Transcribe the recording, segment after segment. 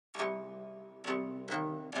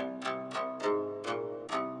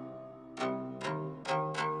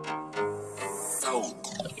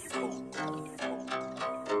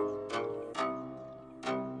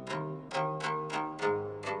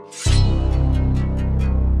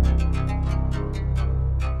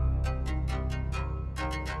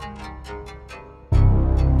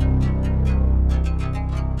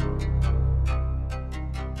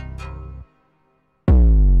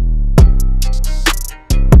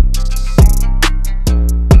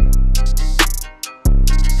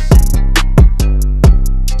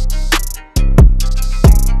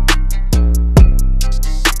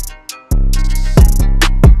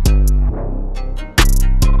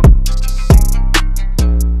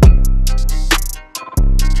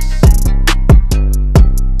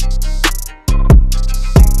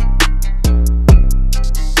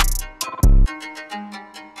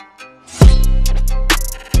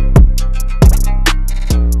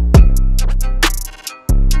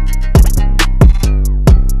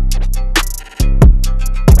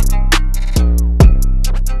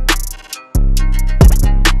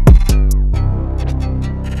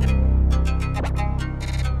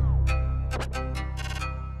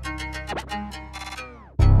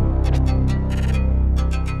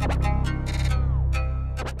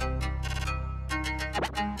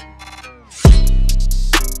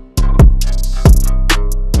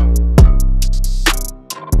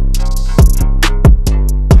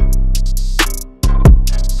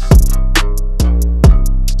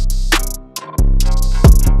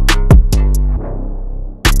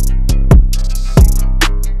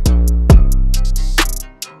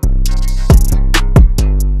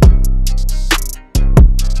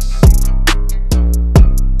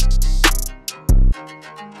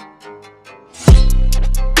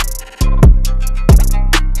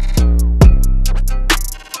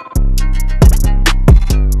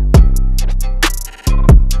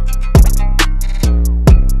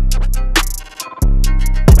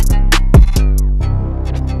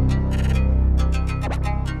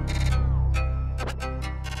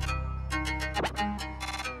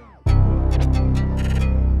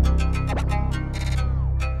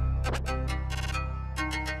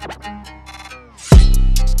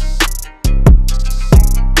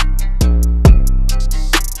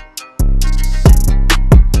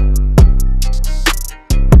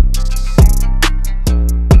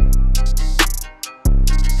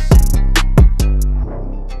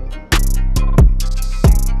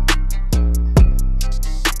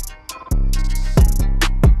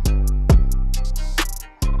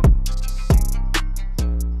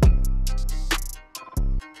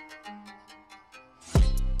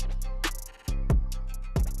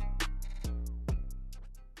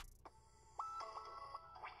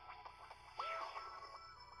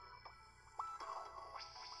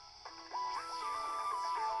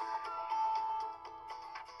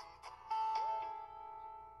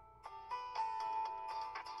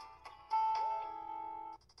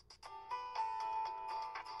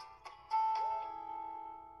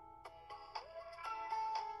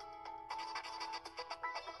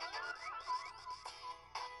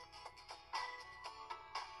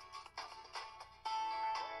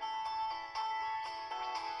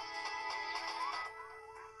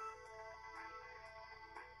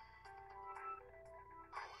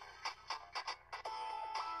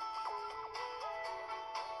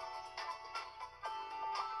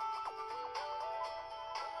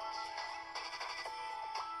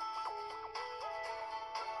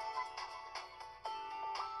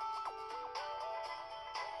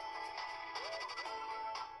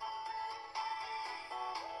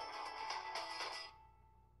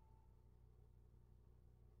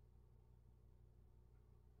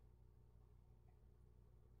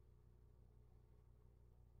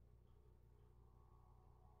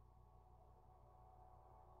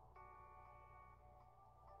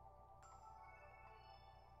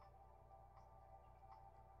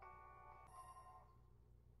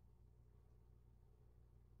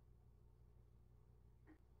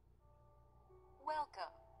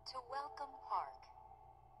Welcome to Welcome Park.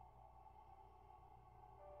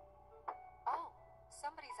 Oh,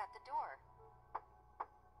 somebody's at the door.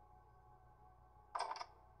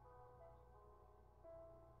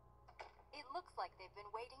 It looks like they've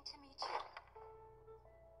been waiting to meet you.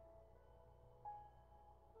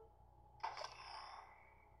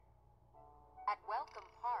 At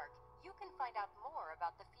Welcome Park, you can find out more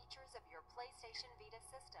about the features of your PlayStation Vita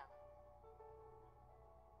system.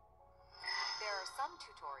 There are some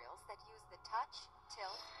tutorials that use the touch,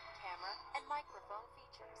 tilt, camera, and microphone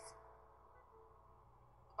features.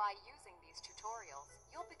 By using these tutorials,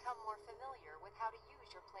 you'll become more familiar with how to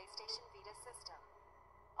use your PlayStation Vita system.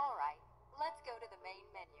 Alright, let's go to the main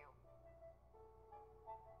menu.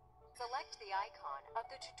 Select the icon of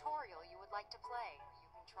the tutorial you would like to play.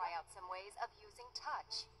 You can try out some ways of using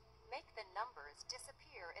touch. Make the numbers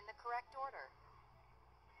disappear in the correct